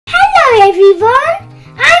everyone,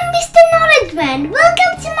 I'm Mr. Knowledge Man.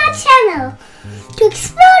 Welcome to my channel. To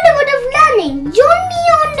explore the world of learning, join me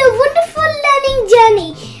on the wonderful learning journey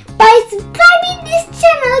by subscribing this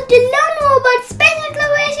channel to learn more about space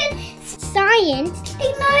exploration, science,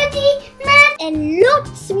 technology, math and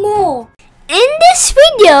lots more. In this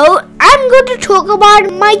video, I'm going to talk about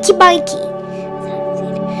Makemake.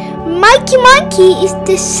 Makemake is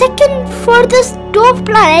the second furthest dwarf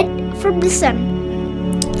planet from the Sun,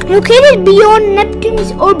 located beyond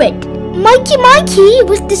Neptune's orbit. Makemake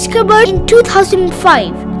was discovered in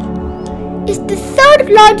 2005. It's the third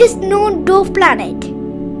largest known dwarf planet.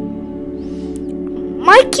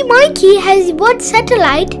 Makemake has one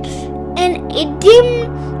satellite, and a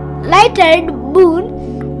dim-lighted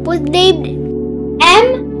moon was named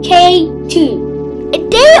MK2. A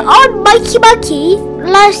day on Makemake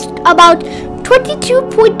lasts about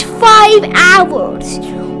 22.5 hours.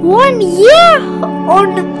 1 year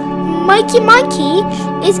on Makemake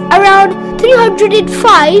is around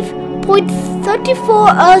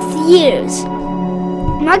 305.34 Earth years.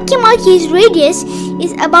 Makemake's radius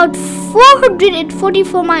is about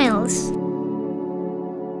 444 miles.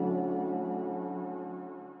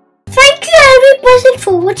 Thank you every person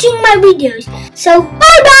for watching my videos. So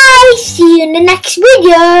bye bye. See you in the next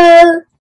video.